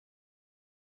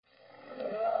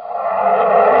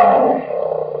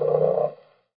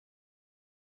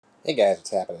Hey guys, what's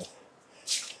happening?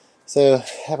 So, I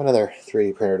have another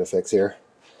 3D printer to fix here.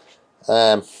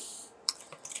 Yeah,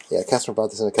 a customer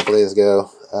brought this in a couple days ago.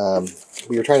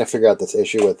 We were trying to figure out this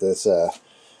issue with this.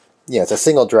 It's a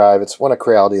single drive. It's one of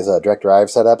Creality's direct drive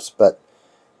setups, but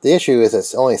the issue is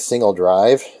it's only a single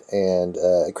drive, and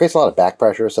it creates a lot of back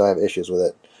pressure, so I have issues with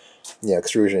it.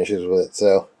 Extrusion issues with it.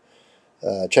 So,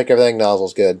 check everything,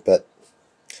 nozzle's good, but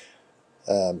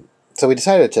so we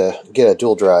decided to get a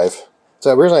dual drive.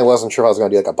 So originally I wasn't sure if I was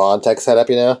going to do like a BondTech setup,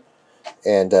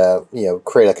 and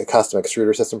create like a custom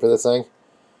extruder system for this thing.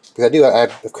 Because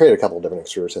I've created a couple of different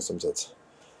extruder systems. It's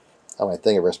on my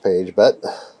Thingiverse page, but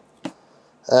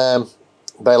I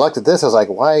looked at this. I was like,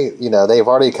 why? They've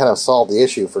already kind of solved the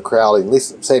issue for Creality. At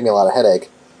least it saved me a lot of headache.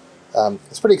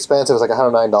 It's pretty expensive. It's like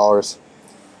 $109.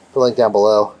 Put a link down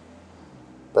below.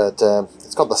 But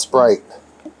it's called the Sprite,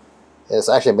 and it's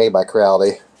actually made by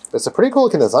Creality. But it's a pretty cool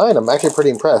looking design. I'm actually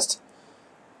pretty impressed.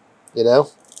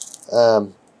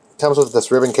 Comes with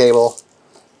this ribbon cable,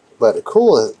 but the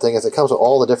cool thing is it comes with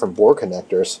all the different board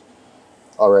connectors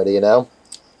already,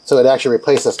 So it actually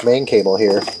replaced this main cable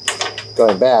here,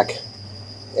 going back.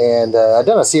 And I've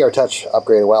done a CR-10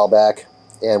 upgrade a while back,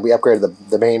 and we upgraded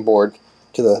the main board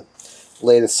to the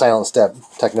latest silent step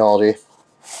technology.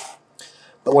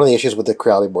 But one of the issues with the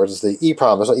Creality boards is the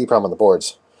EEPROM. There's no EEPROM on the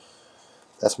boards.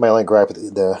 That's my only gripe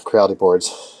with the Creality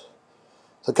boards.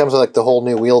 So it comes with like the whole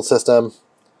new wheel system.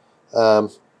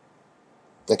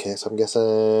 Okay, so I'm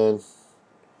guessing,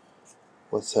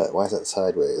 what's that? Why is that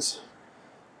sideways?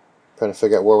 Trying to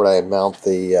figure out where would I mount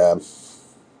the.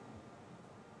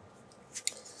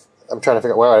 I'm trying to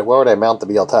figure out where would I mount the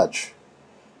BLtouch.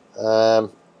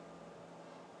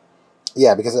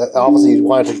 Yeah, because obviously you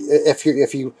want to. If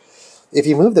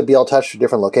you move the BLtouch to a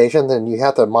different location, then you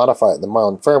have to modify it in the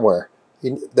Marlin firmware.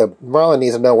 The Marlin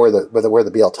needs to know where the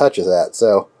BLtouch is at.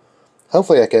 So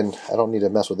hopefully I don't need to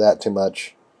mess with that too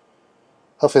much.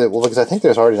 Hopefully it will, because I think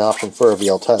there's already an option for a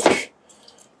BLtouch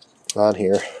on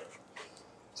here.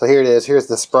 So here it is. Here's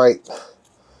the Sprite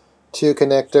 2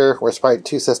 connector, or Sprite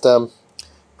 2 system.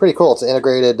 Pretty cool. It's an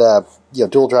integrated,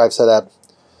 dual drive setup.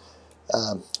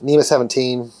 NEMA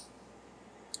 17. I'm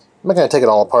not going to take it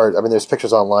all apart. I mean, there's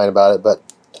pictures online about it, but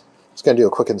I'm just going to do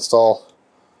a quick install.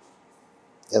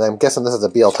 And I'm guessing this is a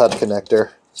BLtouch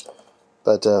connector.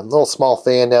 But a little small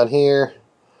fan down here.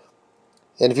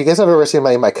 And if you guys have ever seen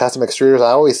my custom extruders,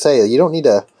 I always say you don't need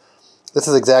to. This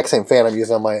is the exact same fan I'm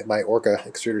using on my Orca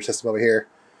extruder system over here.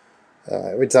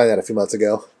 We designed that a few months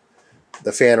ago.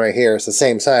 The fan right here is the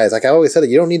same size. Like I always said,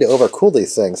 you don't need to overcool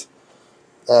these things.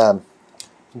 By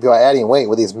adding weight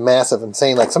with these massive,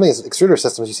 insane, like some of these extruder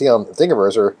systems you see on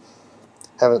Thingiverse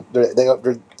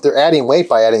they're adding weight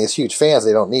by adding these huge fans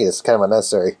they don't need. It's kind of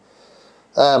unnecessary.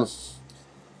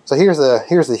 So here's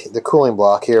the cooling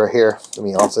block here. I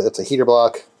mean, also it's a heater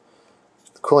block,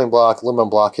 cooling block, aluminum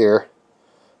block here.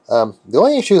 The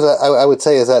only issues I would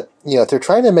say is that if they're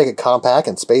trying to make it compact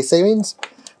and space savings,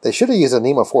 they should have used a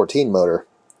NEMA 14 motor.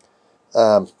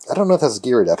 I don't know if that's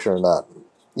gear reduction or not.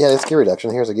 Yeah, it's gear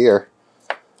reduction. Here's a gear.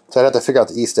 So I'd have to figure out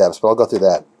the E-steps, but I'll go through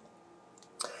that.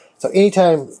 So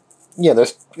anytime,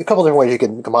 there's a couple different ways you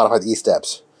can modify the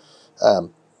E-steps.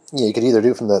 You could either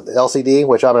do it from the LCD,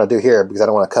 which I'm going to do here because I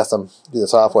don't want to custom do the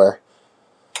software.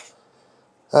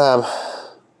 Or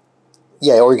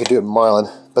you could do it in Marlin.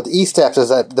 But the E-steps is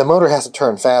that the motor has to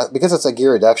turn fast. Because it's a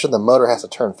gear reduction, the motor has to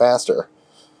turn faster,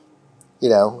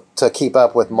 to keep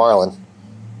up with Marlin.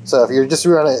 So if you're just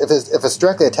running, if it's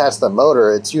directly attached to the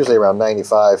motor, it's usually around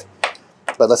 95.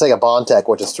 But let's say a BondTech,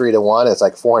 which is 3-to-1, it's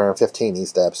like 415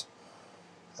 E-steps.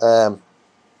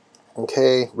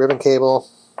 Okay, ribbon cable.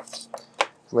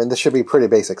 I mean, this should be pretty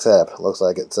basic setup. Looks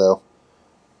like it. So,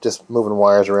 just moving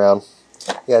wires around.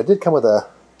 Yeah, it did come with some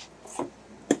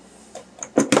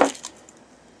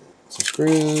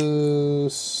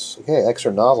screws. Okay,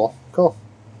 extra nozzle. Cool.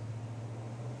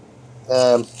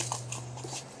 But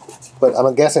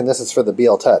I'm guessing this is for the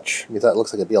BLtouch, because that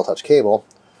looks like a BLtouch cable.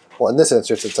 Well, in this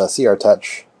instance, it's a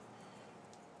CR-10.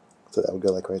 So that would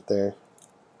go like right there.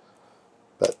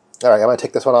 But, alright, I'm going to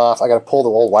take this one off. I got to pull the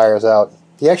old wires out.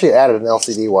 He actually added an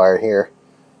LCD wire here.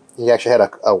 He actually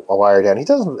had a wire down. He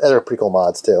does other pretty cool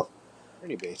mods too.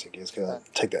 Pretty basic. He's going to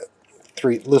take that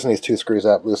loosen these 2 screws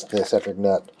up, loosen the eccentric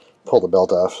nut, pull the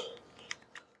belt off.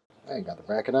 I got the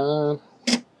bracket on.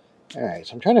 Alright,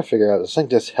 so I'm trying to figure out, this thing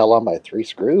just held on by 3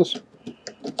 screws.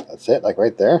 That's it, like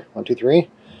right there. 1, 2, 3.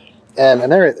 And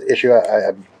another issue,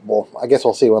 I guess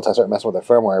we'll see once I start messing with the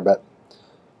firmware, but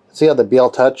see how the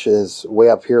BLtouch is way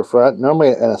up here front? Normally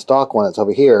in a stock one, it's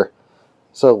over here.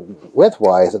 So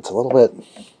width-wise, it's a little bit,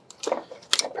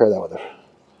 compare that with a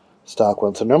stock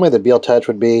one. So normally the BLtouch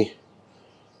would be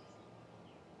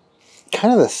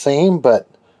kind of the same, but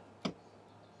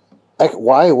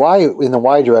why in the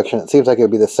Y direction it seems like it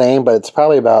would be the same, but it's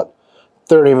probably about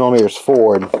 30 millimeters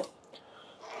forward.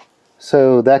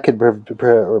 So that could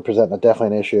represent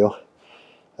definitely an issue,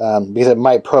 because it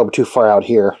might probe too far out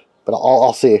here. But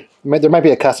I'll see. There might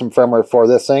be a custom firmware for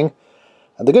this thing.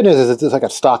 The good news is it's like a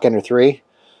stock Ender 3.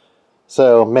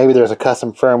 So maybe there's a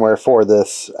custom firmware for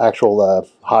this actual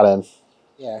hot end.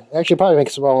 Yeah, actually probably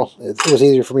makes it, well, it was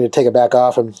easier for me to take it back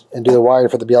off and do the wiring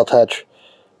for the BLtouch.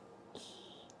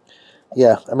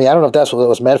 Yeah, I mean, I don't know if that's what it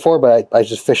was meant for, but I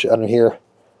just fished it under here.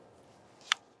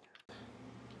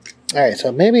 Alright,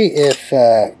 so maybe if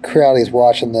Creality is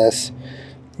watching this,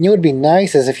 you know what would be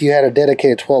nice is if you had a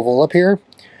dedicated 12 volt up here,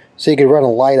 so you could run a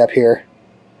light up here.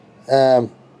 You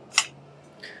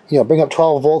know, bring up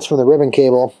 12 volts from the ribbon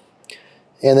cable,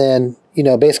 and then, you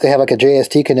know, basically have like a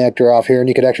JST connector off here, and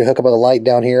you could actually hook up a light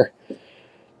down here.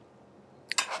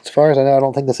 As far as I know, I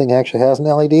don't think this thing actually has an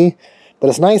LED, but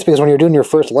it's nice because when you're doing your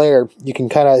first layer, you can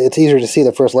kind of, it's easier to see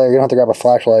the first layer. You don't have to grab a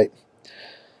flashlight.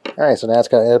 Alright, so now it's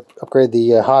got to upgrade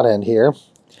the hot end here.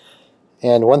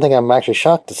 And one thing I'm actually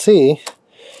shocked to see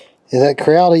is that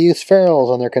Creality used ferrules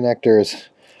on their connectors.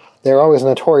 They're always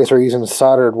notorious for using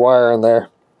soldered wire in there.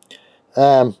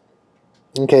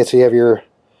 Okay, so you have your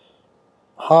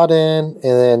hot end and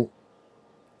then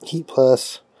heat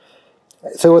plus.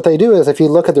 So what they do is, if you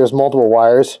look at, there's multiple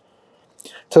wires.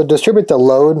 So distribute the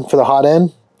load for the hot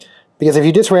end, because if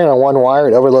you just ran on one wire,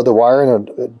 it'd overload the wire and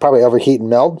it'd probably overheat and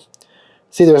melt.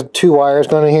 See, there's 2 wires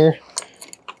going in here.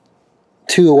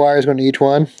 2 wires going to each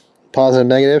one, positive and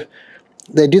negative.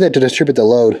 They do that to distribute the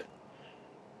load.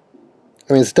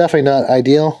 I mean, it's definitely not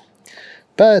ideal,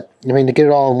 but I mean, to get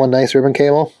it all in one nice ribbon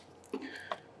cable.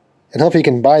 And hopefully you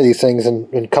can buy these things in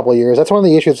a couple of years. That's one of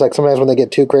the issues, like sometimes when they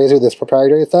get too crazy with this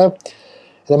proprietary stuff.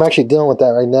 And I'm actually dealing with that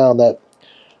right now, that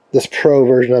this pro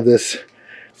version of this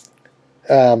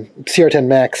CR-10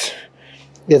 Max,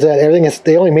 is that everything is,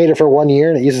 they only made it for 1 year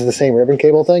and it uses the same ribbon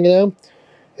cable thing, you know?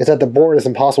 Is that the board is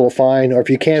impossible to find, or if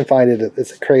you can find it,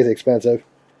 it's crazy expensive.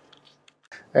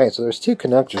 Alright, so there's 2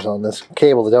 connectors on this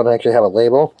cable that don't actually have a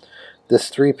label. This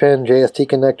 3-pin JST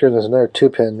connector, and there's another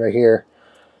 2-pin right here.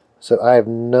 So I have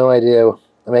no idea. I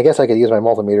mean, I guess I could use my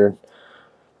multimeter and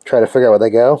try to figure out where they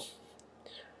go.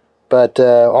 But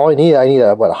all I need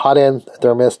a hot end, a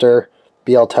thermistor,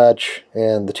 BLtouch,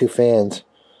 and the 2 fans.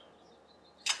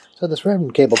 So this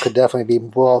ribbon cable could definitely be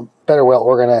better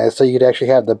organized, so you could actually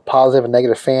have the positive and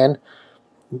negative fan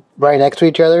right next to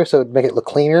each other, so it would make it look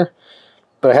cleaner.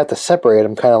 But I have to separate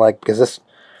them, kind of like, because this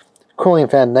cooling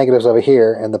fan negative's over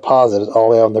here, and the positive is all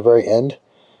the way on the very end.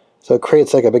 So it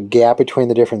creates like a big gap between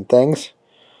the different things.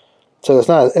 So it's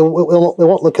not, it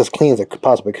won't look as clean as it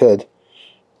possibly could.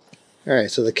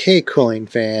 Alright, so the K cooling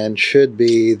fan should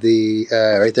be the,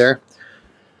 right there.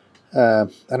 I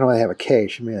don't really have a K,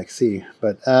 it should be like C,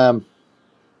 but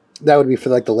that would be for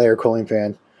like the layer cooling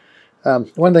fan. One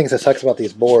of the things that sucks about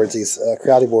these boards, these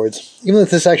Creality boards, even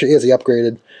if this actually is the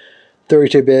upgraded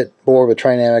 32-bit board with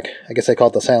Trinamic, I guess they call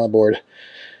it the silent board,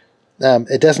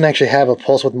 it doesn't actually have a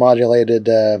pulse width modulated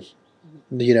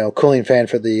you know, cooling fan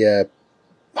for the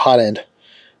hot end.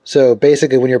 So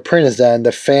basically when your print is done,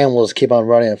 the fan will just keep on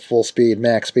running at full speed,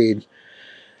 max speed.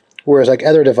 Whereas like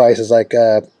other devices, like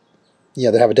you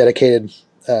know, that have a dedicated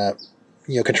you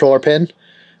know, controller pin,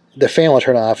 the fan will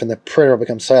turn off and the printer will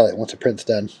become silent once the print's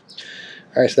done.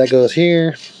 Alright, so that goes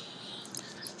here.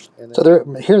 So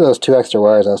here are those 2 extra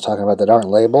wires I was talking about that aren't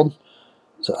labeled.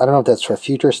 So I don't know if that's for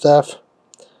future stuff.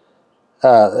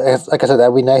 Like I said,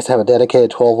 that would be nice to have a dedicated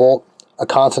 12 volt, a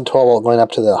constant 12 volt going up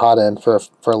to the hot end for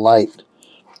a light.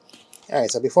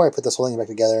 Alright, so before I put this whole thing back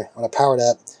together, I'm going to power it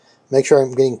up, make sure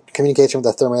I'm getting communication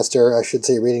with the thermistor. I should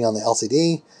see a reading on the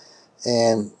LCD,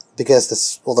 and because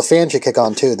this, well, the fan should kick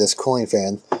on too, this cooling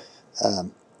fan,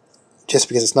 just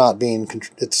because it's not being,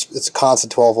 it's a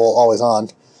constant 12 volt, always on.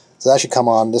 So that should come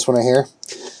on, this one right here.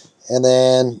 And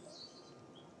then,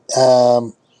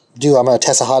 I'm going to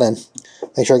test the hot end,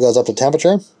 make sure it goes up to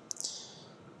temperature.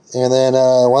 And then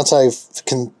once I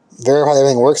can verify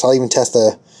everything works, I'll even test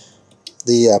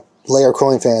the layer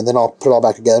cooling fan, then I'll put it all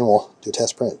back together and we'll do a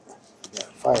test print. Yeah,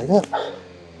 fire it up.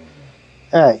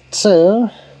 Alright, so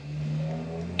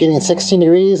getting 16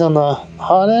 degrees on the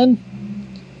hot end,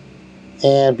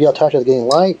 and BLtouch is getting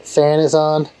light, fan is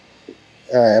on.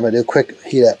 Alright, I'm going to do a quick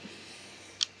heat up.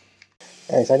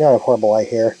 Alright, so I know I have horrible light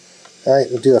here. Alright,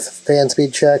 we'll do a fan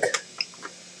speed check,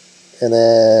 and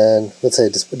then let's say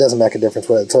it doesn't make a difference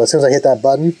with it. So as soon as I hit that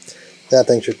button, that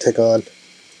thing should tick on.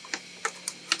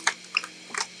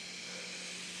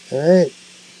 Alright,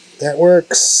 that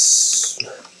works.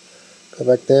 Go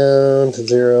back down to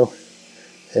 0.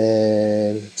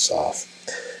 And it's off.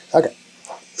 Okay.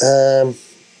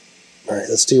 Alright,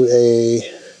 let's do a...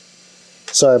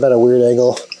 Sorry about a weird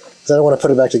angle. Because I don't want to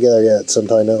put it back together yet, so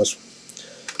until I know it's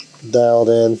dialed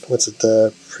in. What's it?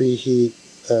 Preheat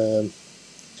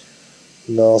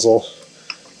nozzle.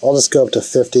 I'll just go up to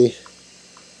 50.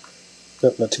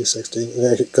 Nope, not 260.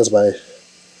 It goes by...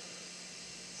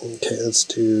 Okay, let's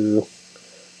do...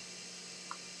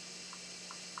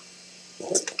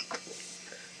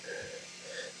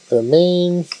 The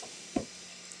main...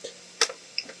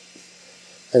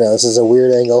 I know, this is a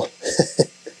weird angle.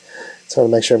 It's hard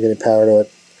to make sure I'm getting power to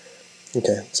it.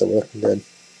 Okay, so we're looking good.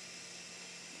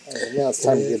 Right, now it's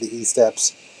time to do the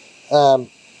E-steps.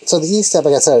 So the E-step,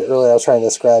 like I said earlier, I was trying to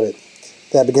describe it.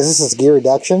 That because this is gear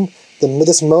reduction,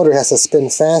 this motor has to spin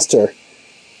faster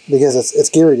because it's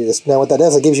gear reduced. Now what that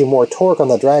does, it gives you more torque on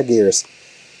the drive gears.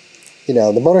 You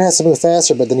know, the motor has to move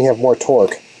faster, but then you have more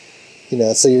torque. You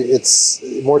know, so it's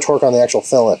more torque on the actual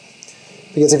filament.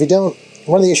 Because if you don't,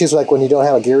 one of the issues like when you don't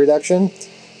have a gear reduction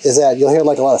is that you'll hear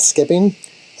like a lot of skipping.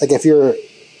 Like if your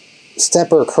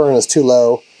stepper current is too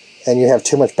low and you have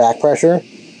too much back pressure,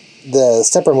 the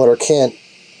stepper motor can't,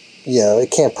 you know, it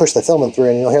can't push the filament through,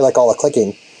 and you'll hear like all the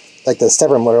clicking. Like the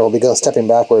stepper motor will be stepping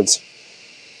backwards.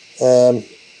 Okay,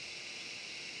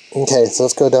 so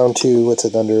let's go down to what's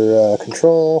it under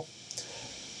control,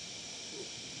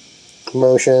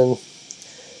 motion.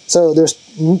 So there's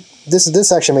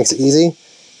this actually makes it easy,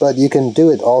 but you can do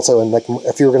it also in like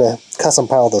if you were gonna custom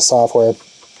file the software,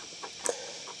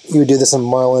 you would do this in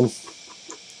Marlin.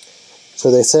 So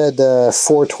they said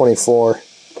 424.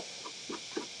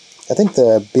 I think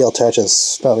the BLtouch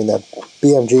is, I mean the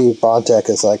BMG Bondtech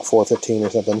is like 415 or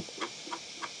something.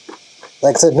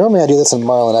 Like I said, normally I do this in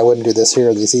Marlin. I wouldn't do this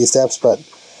here, these E-steps, but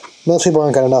most people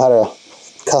aren't going to know how to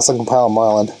custom compile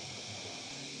Marlin.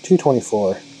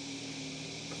 224.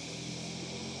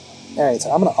 Alright,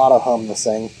 so I'm going to auto hum this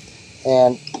thing.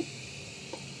 And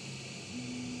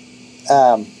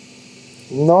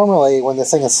normally when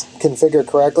this thing is configured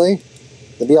correctly,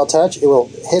 the BLtouch, it will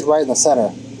hit right in the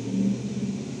center.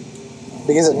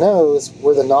 Because it knows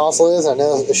where the nozzle is, and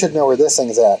it should know where this thing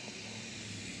is at.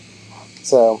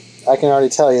 So I can already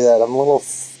tell you that I'm a little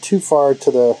too far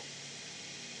to the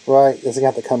right. It's going to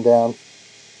have to come down.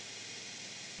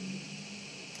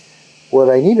 What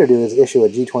I need to do is issue a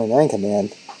G29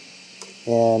 command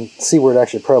and see where it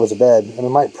actually probes the bed. And it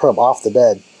might probe off the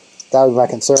bed. That would be my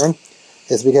concern.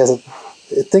 Is because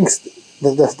it thinks,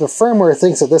 the firmware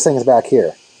thinks that this thing is back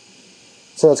here.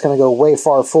 So it's going to go way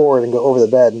far forward and go over the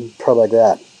bed and probe like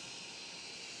that.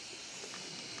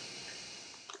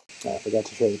 I forgot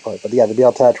to show you the part. But yeah, the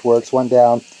BLtouch works. Went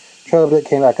down, probed it,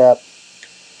 came back up.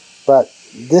 But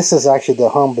this is actually the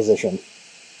home position.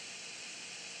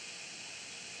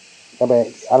 I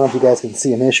mean, I don't know if you guys can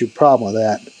see an issue problem with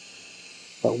that.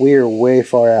 But we're way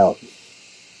far out.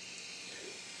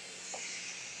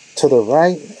 To the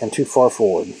right and too far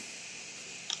forward.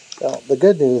 Well, the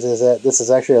good news is that this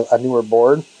is actually a newer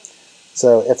board.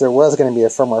 So if there was going to be a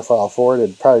firmware file for it,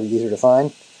 it'd probably be easier to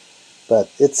find.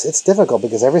 But it's difficult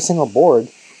because every single board,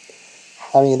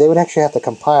 I mean, they would actually have to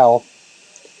compile,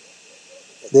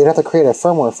 they'd have to create a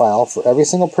firmware file for every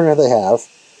single printer they have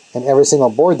and every single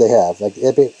board they have, like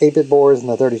 8-bit boards and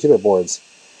the 32-bit boards.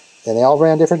 And they all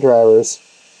ran different drivers.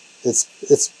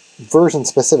 It's version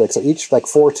specific, so each, like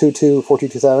 422,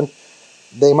 4227,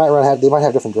 they might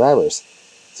have different drivers.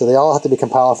 So they all have to be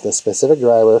compiled for the specific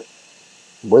driver,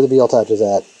 where the BLtouch is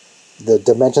at, the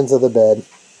dimensions of the bed.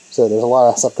 So there's a lot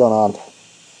of stuff going on.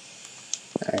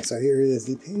 Alright, so here is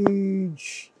the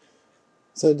page.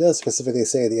 So it does specifically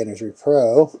say the Energy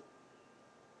Pro.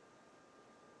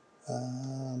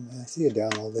 I see a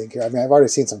download link here. I mean, I've already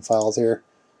seen some files here.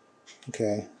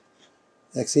 Okay.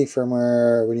 XE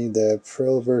firmware, we need the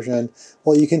Pro version.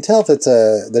 Well, you can tell if it's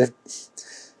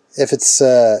if it's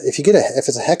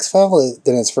a hex file,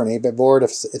 then it's for an 8-bit board.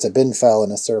 If it's a bin file,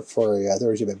 then it's for a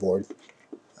 32-bit board.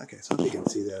 Okay, so if you can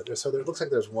see that, so there looks like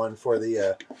there's one for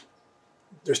the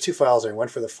there's two files there, one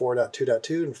for the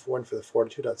 4.2.2 and one for the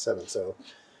 4.2.7. So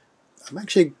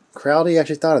Creality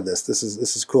actually thought of this. This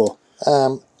is cool.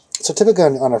 So typically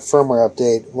on a firmware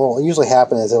update, what will usually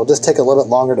happen is it will just take a little bit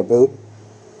longer to boot.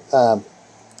 And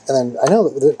then I know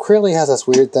that Creality has this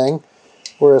weird thing,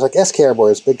 whereas like SKR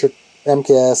boards,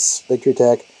 MKS, Big Tree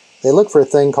Tech, they look for a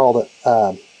thing called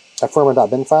a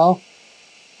firmware.bin file,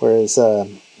 whereas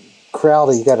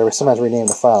Creality, you got to sometimes rename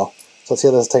the file. So let's see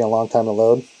how this is taking a long time to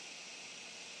load.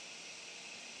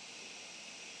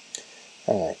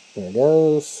 Alright, there it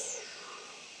goes.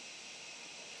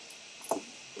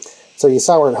 So you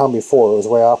saw where it hummed before. It was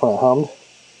way off when it hummed.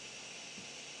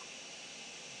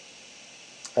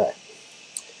 Alright.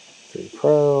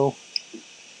 Pro.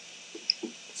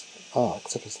 Oh,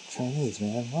 except it's Chinese,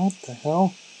 man. What the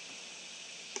hell?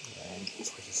 Alright,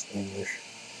 let's switch this to English.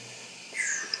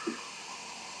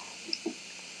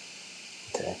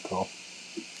 Okay, cool.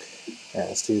 Alright,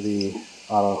 let's do the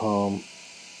auto home.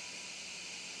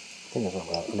 I think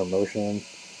it's under motion.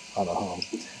 Auto home.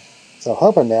 So I'm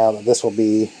hoping now that this will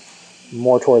be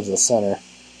more towards the center.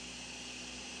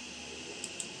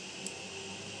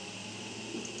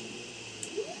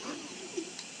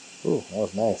 Ooh, that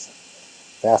was nice.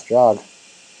 Fast jog.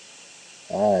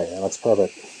 Alright, that looks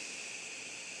perfect.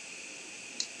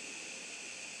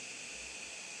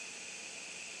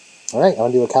 Alright, I'm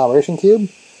going to do a calibration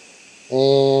cube.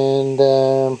 And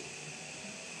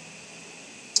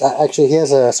actually he has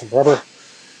some rubber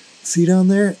feet on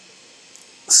there.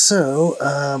 So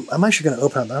I'm actually going to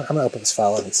open this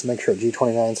file and make sure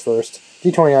G29's first.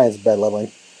 G29 is bed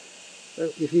leveling. So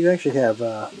if you actually have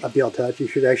a BLtouch, you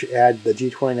should actually add the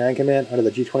G29 command under the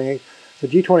G28. So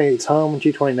G28 is home,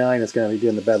 G29 is going to be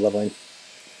doing the bed leveling.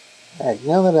 Alright,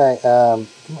 now that I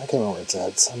can't remember where it's at.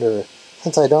 It's under,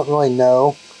 since I don't really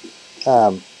know, I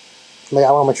want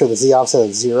to make sure the Z offset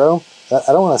is 0. I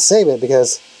don't want to save it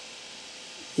because,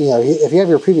 you know, if you have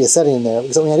your previous setting in there,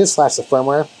 because I just flashed the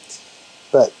firmware,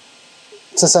 but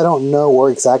since I don't know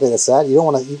where exactly it's at, you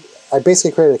don't want to. I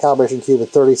basically created a calibration cube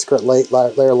with 30 script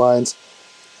layer lines.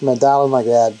 I'm going to dial in like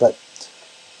that, but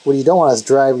what you don't want is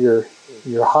drive your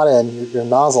hot end, your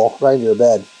nozzle, right into your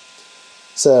bed.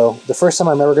 So the first time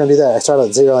I'm ever going to do that, I start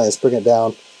at 0 and I just bring it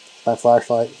down with my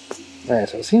flashlight. Alright,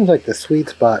 so it seems like the sweet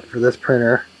spot for this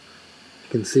printer, you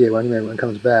can see it when it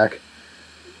comes back,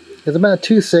 is about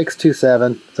 2.6,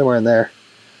 2.7, somewhere in there.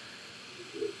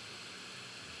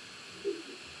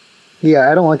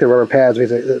 Yeah, I don't like the rubber pads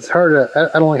because it's hard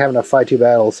to. I don't like having to fight two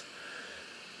battles.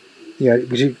 You know,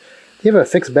 because you have a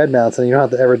fixed bed mount, so you don't have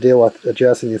to ever deal with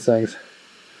adjusting these things.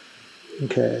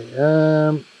 Okay,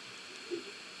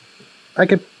 I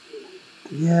could.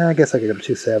 Yeah, I guess I could go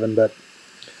to 2.7, but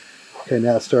okay,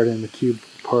 now it's starting the cube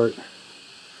part.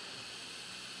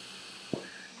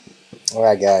 All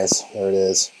right, guys, there it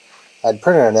is. I'd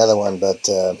printed another one, but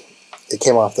it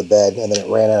came off the bed and then it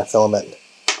ran out of filament.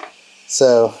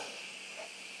 So.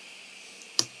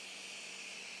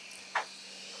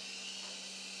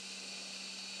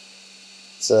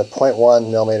 It's a 0.1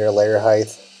 millimeter layer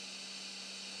height.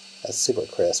 That's super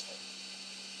crisp.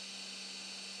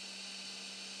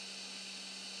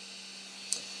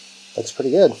 Looks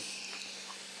pretty good.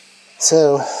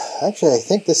 So, actually I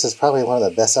think this is probably one of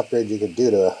the best upgrades you could do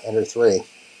to Ender 3.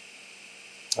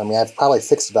 I mean, I've probably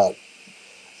fixed about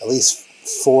at least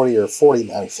 40 or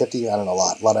 40, I mean 50, I don't know, a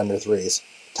lot of Ender 3s.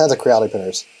 Tons of Creality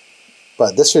printers.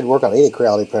 But this should work on any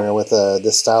Creality printer with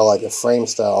this style, like a frame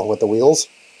style with the wheels.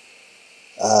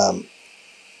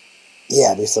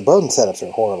 Yeah, because the Bowden setups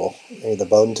are horrible. Maybe the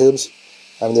Bowden tubes.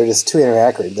 I mean, they're just too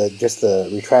inaccurate. Just the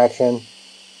retraction.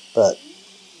 But,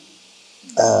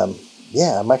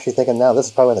 yeah, I'm actually thinking now this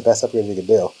is probably the best upgrade you could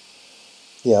do.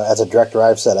 You know, as a direct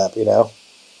drive setup, you know.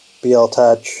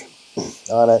 BLtouch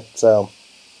on it, so.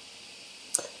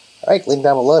 Alright, link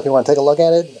down below if you want to take a look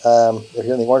at it. If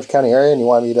you're in the Orange County area and you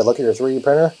want me to look at your 3D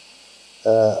printer,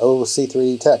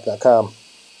 OC3tech.com.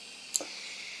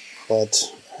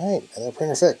 But, alright, another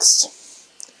printer fixed.